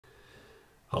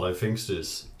Hello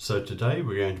Finxters. So today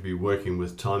we're going to be working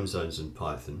with time zones in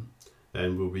Python,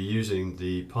 and we'll be using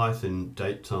the Python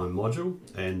datetime module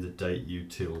and the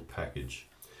dateutil package.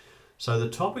 So the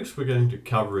topics we're going to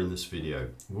cover in this video: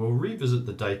 we'll revisit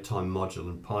the datetime module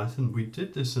in Python. We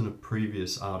did this in a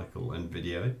previous article and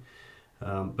video,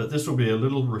 but this will be a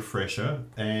little refresher,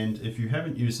 and if you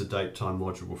haven't used the datetime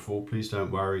module before, please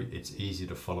don't worry, it's easy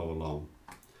to follow along.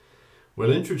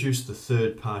 We'll introduce the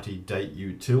third-party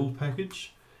dateutil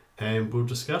package, and we'll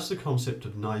discuss the concept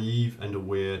of naive and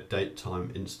aware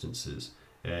datetime instances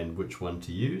and which one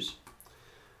to use.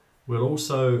 We'll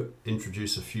also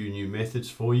introduce a few new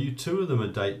methods for you. Two of them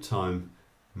are datetime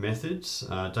methods,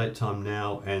 datetime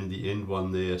now and the end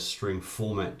one there, string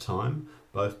format time.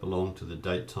 Both belong to the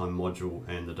datetime module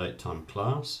and the datetime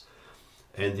class.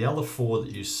 And the other four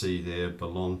that you see there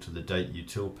belong to the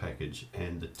dateutil package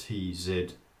and the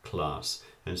TZ class.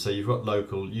 And so you've got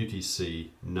local, UTC,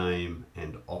 name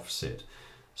and offset.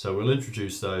 So we'll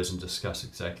introduce those and discuss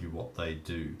exactly what they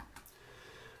do.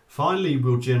 Finally,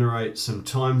 we'll generate some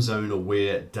time zone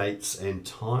aware dates and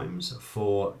times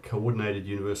for coordinated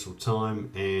universal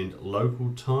time and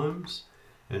local times.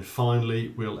 And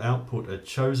finally, we'll output a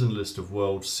chosen list of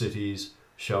world cities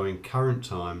showing current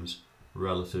times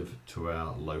relative to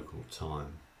our local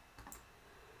time.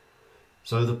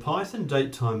 So the Python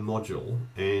datetime module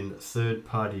and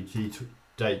third-party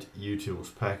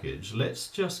dateutils package, let's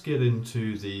just get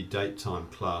into the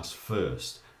datetime class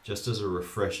first, just as a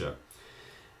refresher.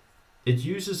 It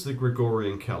uses the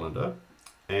Gregorian calendar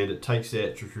and it takes the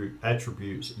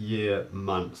attributes year,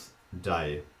 month,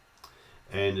 day.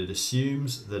 And it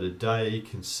assumes that a day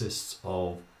consists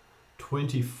of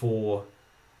 24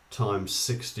 times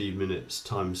 60 minutes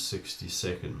times 60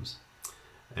 seconds.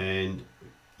 And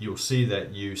you'll see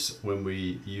that use when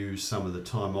we use some of the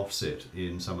time offset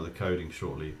in some of the coding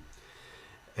shortly.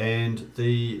 And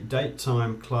the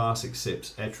datetime class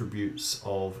accepts attributes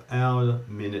of hour,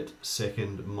 minute,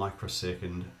 second,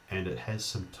 microsecond, and it has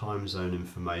some time zone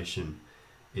information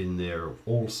in there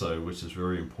also, which is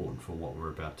very important for what we're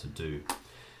about to do.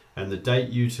 And the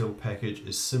dateutil package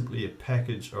is simply a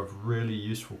package of really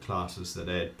useful classes that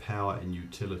add power and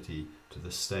utility to the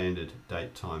standard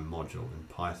datetime module in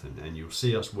Python, and you'll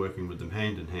see us working with them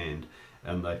hand in hand,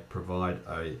 and they provide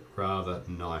a rather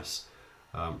nice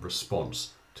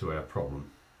response to our problem.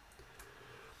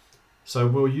 So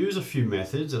we'll use a few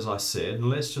methods, as I said, and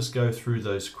let's just go through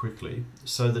those quickly.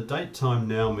 So the datetime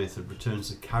now method returns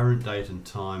the current date and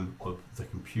time of the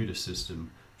computer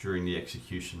system during the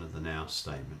execution of the now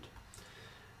statement.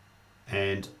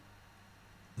 And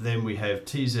then we have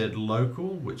TZ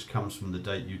local, which comes from the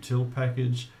dateutil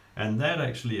package, and that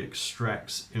actually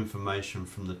extracts information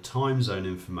from the time zone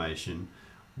information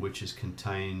which is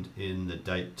contained in the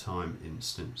datetime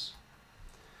instance.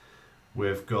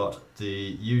 We've got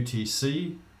the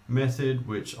UTC method,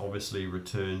 which obviously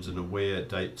returns an aware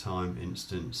datetime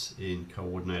instance in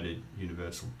coordinated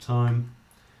universal time.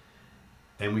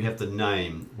 And we have the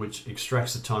name, which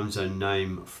extracts the time zone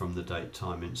name from the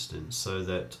datetime instance, so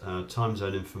that time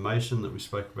zone information that we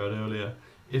spoke about earlier,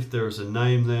 if there is a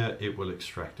name there, it will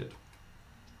extract it.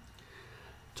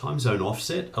 Time zone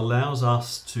offset allows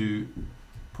us to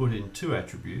put in two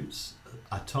attributes,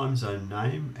 a time zone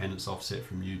name and its offset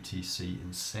from UTC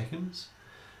in seconds.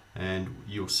 And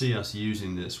you'll see us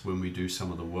using this when we do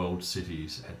some of the world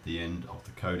cities at the end of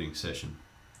the coding session.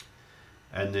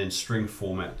 And then string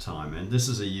format time, and this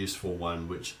is a useful one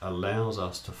which allows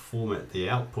us to format the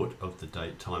output of the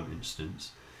datetime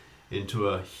instance into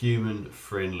a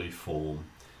human-friendly form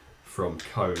from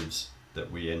codes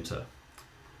that we enter.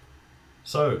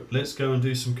 So let's go and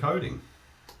do some coding.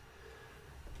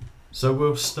 So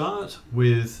we'll start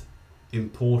with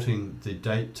importing the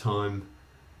datetime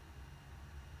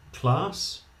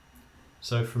class.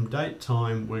 So from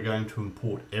datetime, we're going to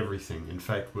import everything. In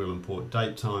fact, we'll import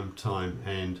datetime, time,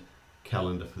 and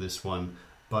calendar for this one,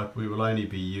 but we will only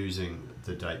be using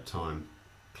the datetime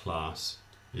class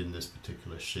in this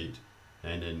particular sheet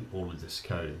and in all of this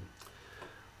coding.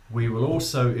 We will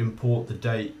also import the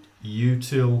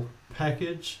dateutil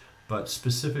package, but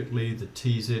specifically the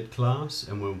TZ class,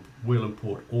 and we'll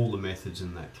import all the methods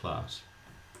in that class.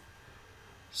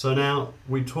 So now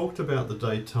we talked about the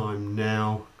datetime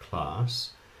now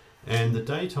class, and the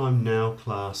datetime now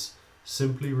class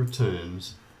simply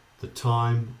returns the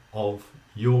time of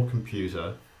your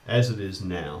computer as it is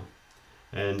now.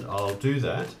 And I'll do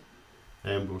that,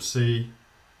 and we'll see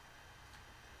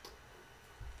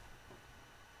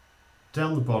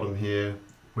down the bottom here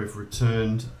we've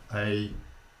returned a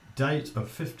date of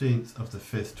 15th of the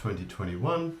 5th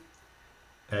 2021,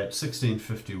 at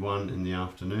 16:51 in the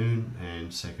afternoon,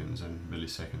 and seconds and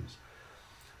milliseconds.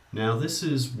 Now this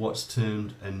is what's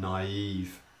termed a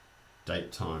naive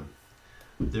date time.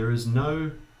 There is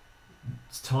no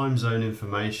time zone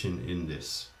information in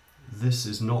this. This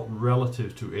is not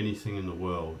relative to anything in the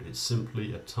world. It's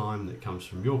simply a time that comes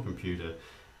from your computer,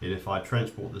 and if I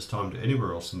transport this time to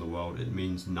anywhere else in the world, it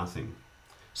means nothing.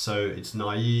 So it's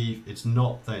naive, it's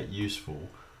not that useful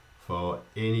for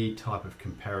any type of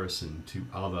comparison to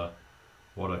other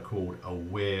what are called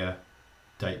aware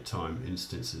datetime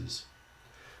instances.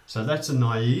 So that's a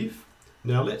naive.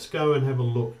 Now let's go and have a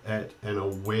look at an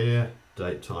aware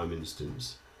datetime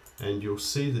instance, and you'll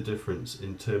see the difference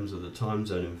in terms of the time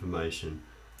zone information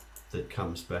that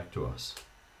comes back to us.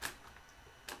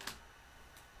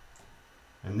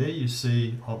 And there you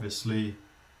see obviously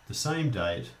the same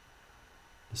date,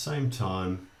 the same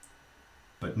time,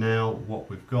 but now what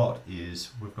we've got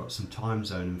is we've got some time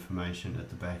zone information at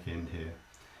the back end here.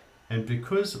 And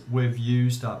because we've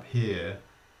used up here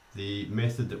the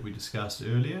method that we discussed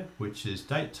earlier, which is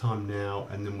datetime now,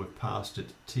 and then we've passed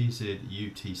it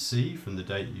TZUTC from the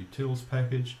dateutils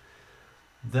package,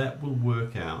 that will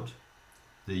work out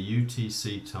the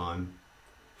UTC time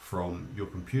from your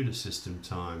computer system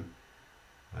time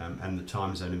and the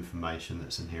time zone information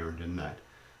that's inherent in that.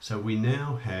 So we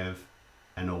now have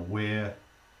an aware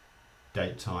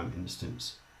datetime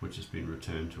instance which has been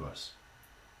returned to us.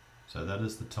 So that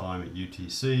is the time at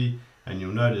UTC, and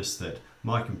you'll notice that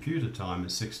my computer time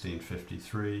is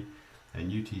 16:53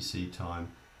 and UTC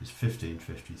time is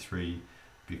 15:53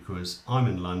 because I'm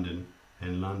in London,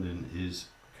 and London is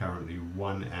currently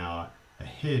 1 hour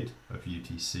ahead of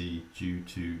UTC due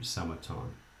to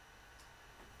summertime.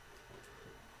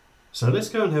 So let's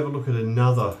go and have a look at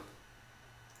another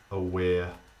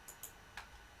aware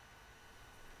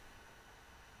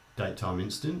datetime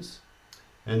instance,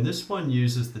 and this one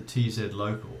uses the TZ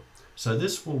local. So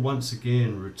this will once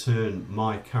again return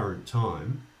my current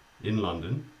time in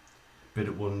London, but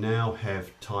it will now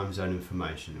have time zone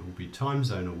information. It will be time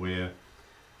zone aware,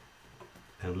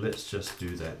 and let's just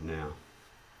do that now.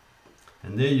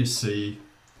 And there you see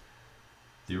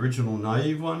the original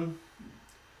naive one.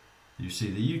 You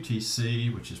see the UTC,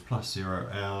 which is +0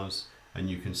 hours, and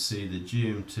you can see the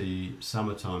GMT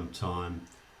summertime time,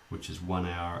 which is 1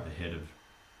 hour ahead of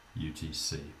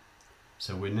UTC.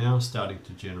 So we're now starting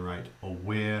to generate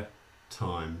aware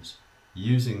times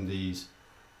using these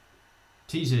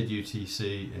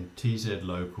TZUTC and TZ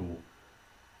local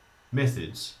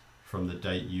methods from the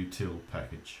dateutil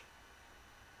package.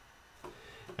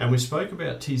 And we spoke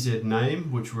about TZ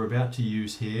name, which we're about to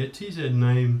use here. TZ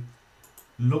name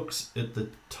looks at the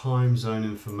time zone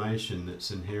information that's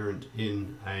inherent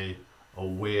in a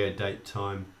aware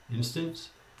datetime instance,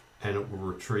 and it will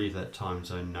retrieve that time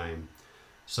zone name.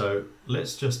 So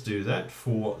let's just do that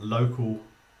for local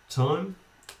time.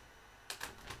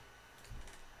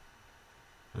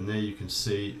 And there you can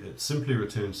see it simply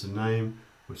returns the name,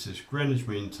 which is Greenwich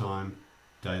Mean Time,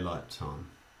 Daylight Time.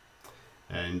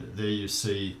 And there you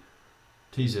see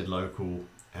TZ local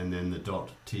and then the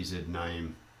 .tz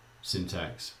name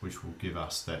syntax, which will give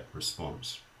us that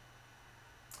response.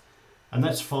 And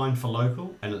that's fine for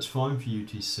local and it's fine for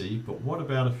UTC, but what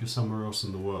about if you're somewhere else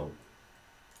in the world?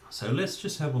 So let's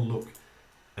just have a look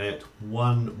at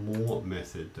one more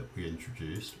method that we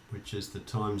introduced, which is the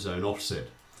time zone offset.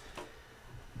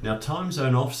 Now time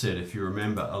zone offset, if you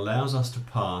remember, allows us to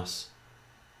pass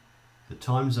the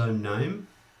time zone name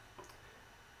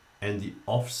and the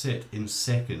offset in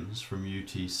seconds from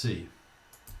UTC.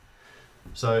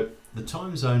 So the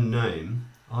time zone name,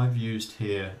 I've used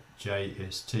here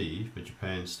JST for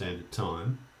Japan Standard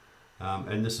Time,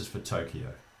 and this is for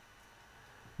Tokyo.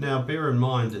 Now bear in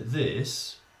mind that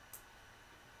this,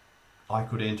 I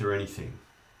could enter anything.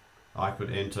 I could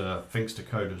enter Finxter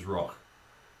Coder's Rock,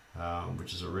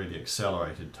 which is a really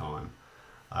accelerated time.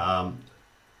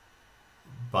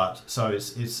 But so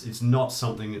it's not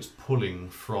something that's pulling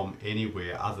from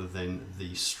anywhere other than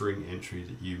the string entry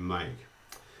that you make.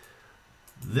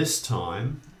 This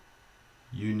time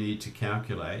you need to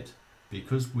calculate,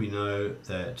 because we know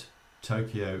that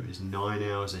Tokyo is 9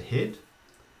 hours ahead,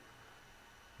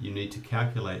 you need to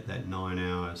calculate that 9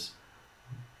 hours.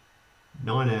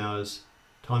 9 hours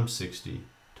times 60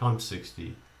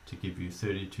 to give you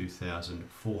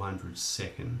 32,400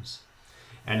 seconds.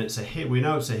 And it's ahead, we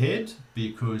know it's ahead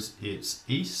because it's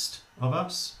east of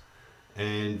us,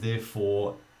 and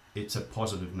therefore it's a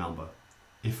positive number.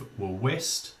 If it were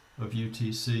west of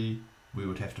UTC, we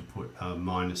would have to put a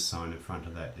minus sign in front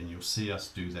of that, and you'll see us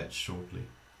do that shortly.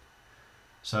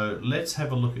 So let's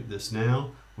have a look at this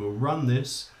now. We'll run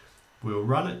this, we'll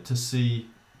run it to see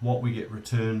what we get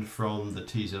returned from the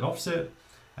TZ offset,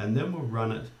 and then we'll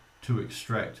run it to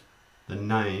extract the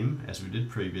name, as we did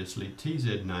previously,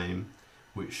 TZ name,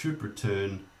 which should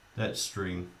return that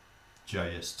string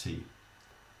JST.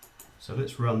 So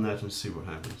let's run that and see what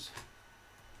happens.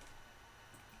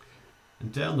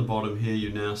 And down the bottom here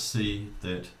you now see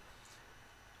that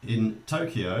in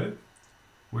Tokyo,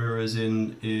 whereas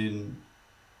in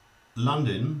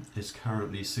London it's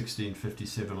currently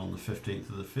 16:57 on the 15th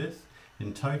of the 5th,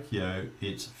 in Tokyo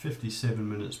it's 57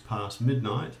 minutes past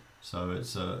midnight, so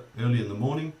it's early in the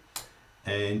morning,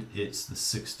 and it's the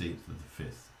 16th of the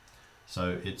 5th.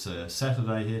 So it's a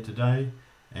Saturday here today,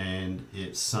 and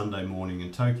it's Sunday morning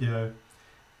in Tokyo.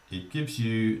 It gives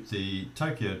you the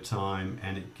Tokyo time,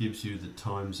 and it gives you the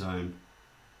time zone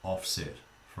offset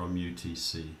from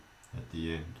UTC at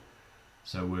the end.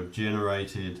 So we've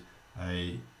generated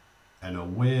an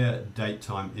aware date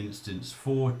time instance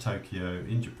for Tokyo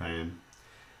in Japan,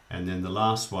 and then the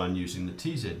last one using the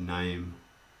TZ name,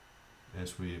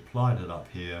 as we applied it up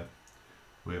here,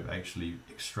 we've actually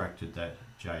extracted that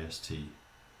JST,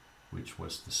 which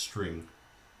was the string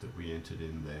that we entered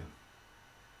in there.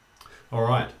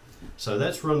 Alright, so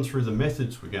that's run through the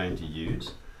methods we're going to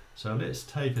use. So let's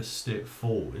take a step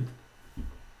forward,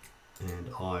 and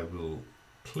I will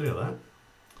clear that.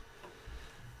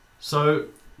 So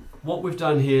what we've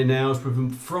done here now is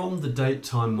from the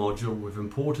datetime module, we've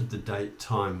imported the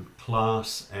datetime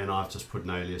class, and I've just put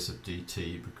an alias of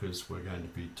DT because we're going to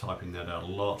be typing that out a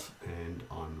lot and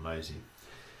I'm lazy.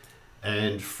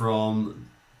 And from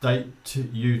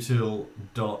dateutil.tz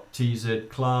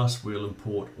class, we'll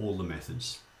import all the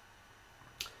methods.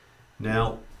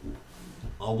 Now,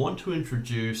 I want to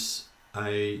introduce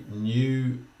a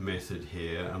new method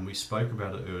here, and we spoke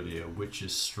about it earlier, which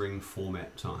is string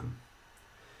format time.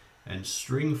 And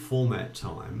string format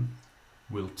time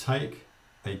will take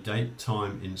a date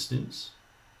time instance,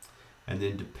 and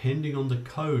then depending on the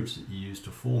codes that you use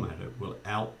to format it, will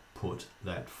output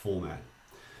that format.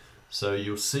 So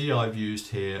you'll see I've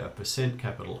used here a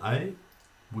 %A,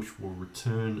 which will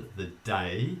return the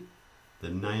day, the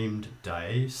named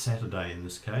day, Saturday in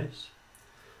this case.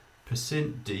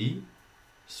 %D,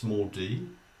 small d,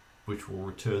 which will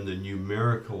return the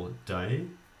numerical day,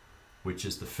 which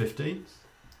is the 15th.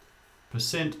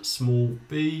 %small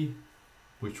b,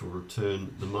 which will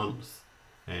return the month,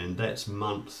 and that's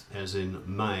month as in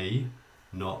May,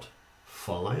 not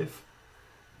 5.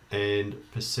 And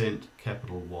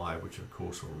 %Y, which of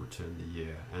course will return the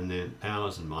year, and then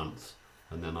hours and months,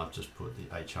 and then I've just put the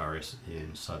HRS at the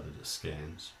end so that it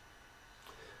scans.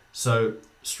 So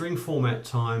string format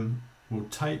time will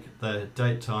take the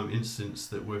datetime instance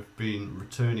that we've been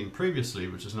returning previously,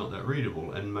 which is not that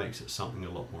readable, and makes it something a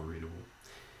lot more readable.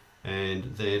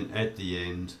 And then at the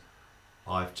end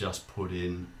I've just put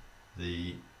in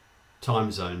the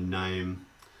time zone name.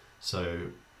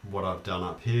 So what I've done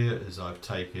up here is I've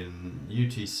taken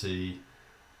UTC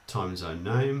time zone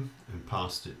name and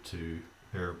passed it to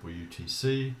variable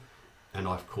UTC, and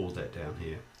I've called that down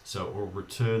here. So it will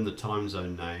return the time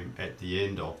zone name at the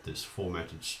end of this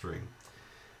formatted string.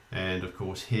 And of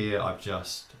course here I've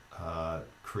just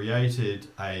created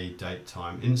a date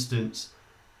time instance,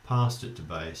 passed it to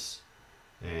base,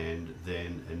 and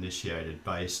then initiated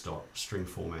base.string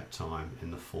format time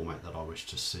in the format that I wish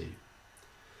to see.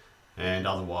 And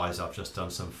otherwise I've just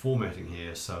done some formatting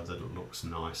here so that it looks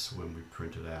nice when we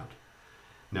print it out.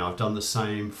 Now I've done the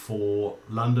same for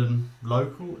London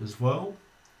local as well.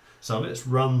 So let's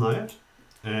run that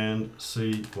and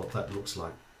see what that looks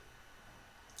like.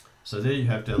 So there you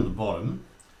have down the bottom,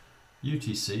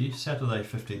 UTC, Saturday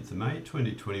 15th of May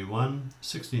 2021,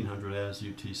 1600 hours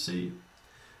UTC,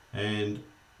 and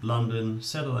London,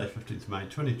 Saturday 15th of May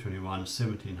 2021,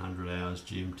 1700 hours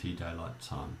GMT daylight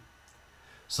time.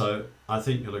 So I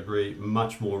think you'll agree,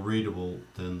 much more readable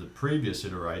than the previous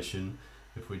iteration.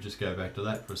 If we just go back to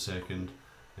that for a second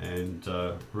and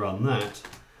run that,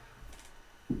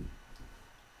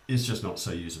 it's just not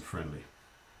so user friendly.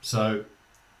 So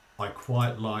I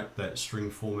quite like that string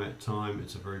format time.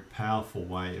 It's a very powerful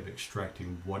way of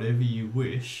extracting whatever you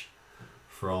wish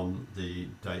from the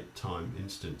date time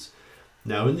instance.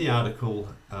 Now in the article,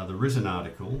 the written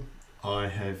article, I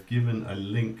have given a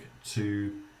link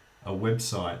to a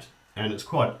website, and it's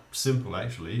quite simple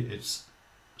actually. It's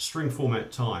string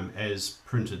format time as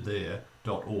printed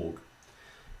there.org,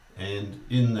 and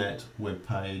in that web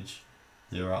page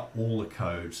there are all the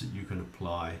codes that you can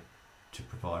apply to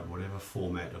provide whatever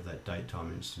format of that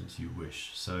datetime instance you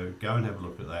wish. So go and have a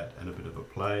look at that and a bit of a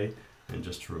play, and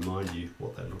just to remind you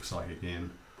what that looks like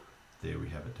again, there we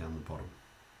have it down the bottom.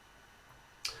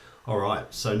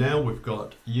 Alright, so now we've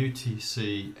got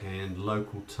UTC and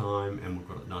local time, and we've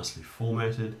got it nicely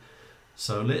formatted.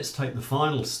 So let's take the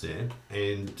final step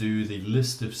and do the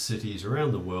list of cities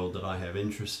around the world that I have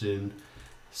interest in,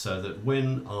 so that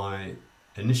when I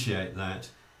initiate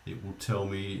that, it will tell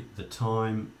me the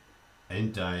time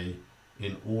and day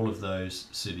in all of those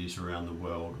cities around the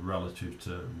world relative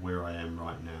to where I am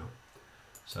right now.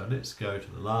 So let's go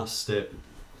to the last step.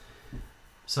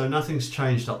 So nothing's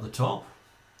changed up the top.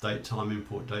 Date time,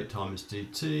 import date time is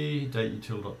DT,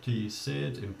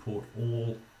 dateutil.tz, import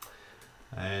all.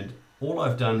 And all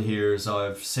I've done here is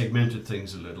I've segmented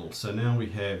things a little. So now we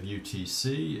have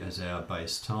UTC as our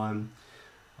base time.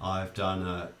 I've done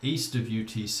a east of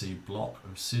UTC block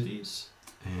of cities,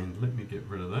 and let me get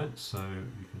rid of that so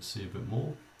you can see a bit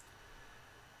more.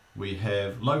 We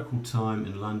have local time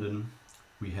in London,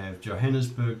 we have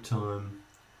Johannesburg time,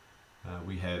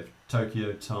 we have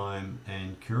Tokyo time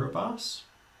and Kiribati,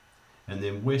 and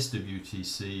then west of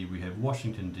UTC we have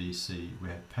Washington DC, we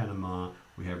have Panama,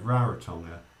 we have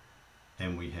Rarotonga,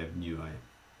 and we have Niue.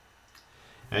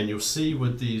 And you'll see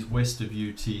with these west of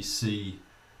UTC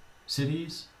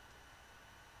cities,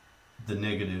 the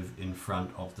negative in front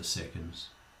of the seconds.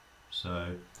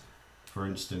 So for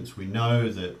instance, we know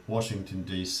that Washington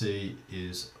DC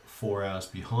is 4 hours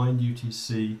behind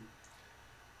UTC,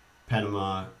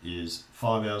 Panama is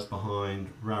 5 hours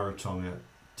behind, Rarotonga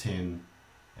 10,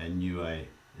 and Niue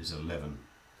is 11.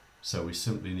 So we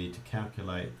simply need to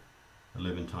calculate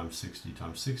 11 times 60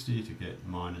 times 60 to get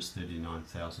minus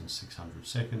 39,600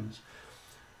 seconds.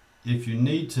 If you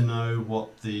need to know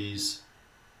what these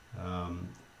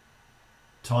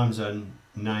time zone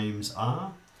names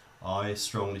are, I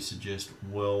strongly suggest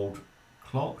world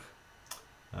clock,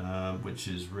 which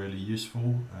is really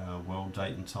useful. World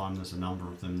date and time, there's a number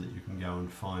of them that you can go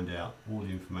and find out all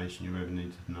the information you ever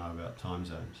need to know about time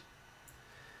zones.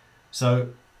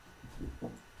 So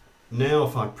now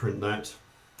if I print that,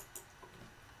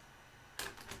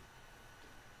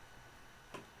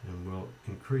 and we'll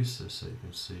increase this so you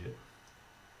can see it.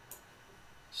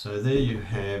 So there you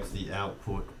have the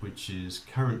output, which is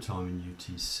current time in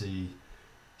UTC,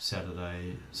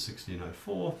 Saturday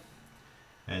 1604,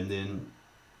 and then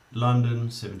London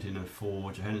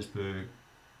 1704, Johannesburg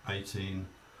 18,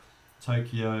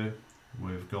 Tokyo,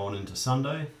 we've gone into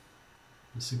Sunday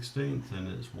the 16th, and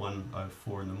it's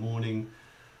 1:04 in the morning.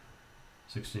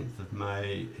 16th of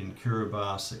May in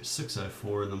Kiribati,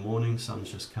 6:04 in the morning,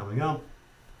 sun's just coming up.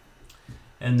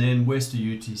 And then west of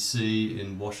UTC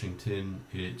in Washington,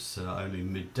 it's only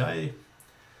midday,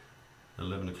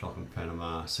 11 o'clock in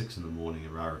Panama, 6 in the morning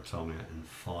in Rarotonga, and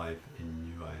 5 in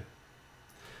Niue.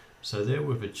 So there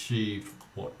we've achieved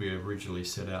what we originally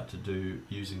set out to do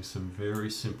using some very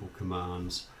simple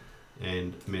commands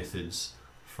and methods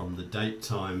from the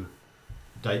datetime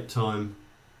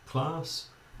class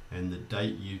and the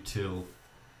dateutil.tz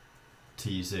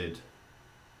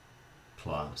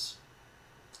class.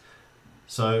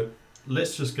 So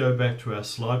let's just go back to our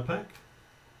slide pack.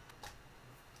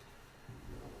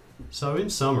 So in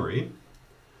summary,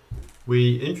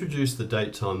 we introduced the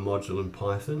datetime module in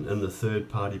Python and the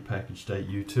third-party package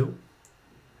dateutil.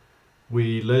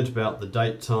 We learnt about the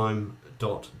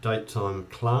datetime.datetime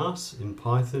class in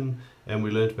Python, and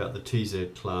we learnt about the TZ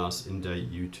class in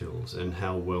dateutils and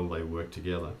how well they work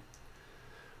together.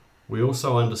 We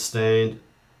also understand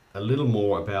a little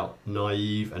more about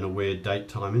naive and aware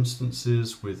datetime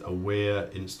instances, with aware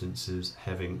instances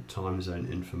having time zone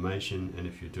information, and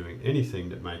if you're doing anything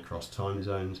that may cross time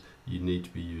zones, you need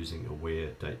to be using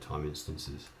aware datetime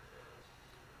instances.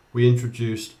 We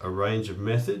introduced a range of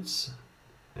methods,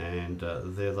 and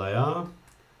there they are.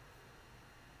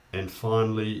 And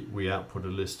finally, we output a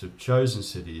list of chosen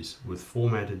cities with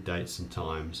formatted dates and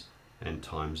times and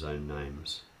time zone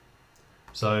names.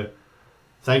 So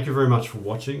thank you very much for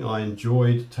watching. I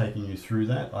enjoyed taking you through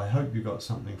that. I hope you got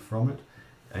something from it,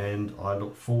 and I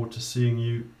look forward to seeing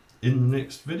you in the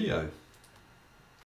next video.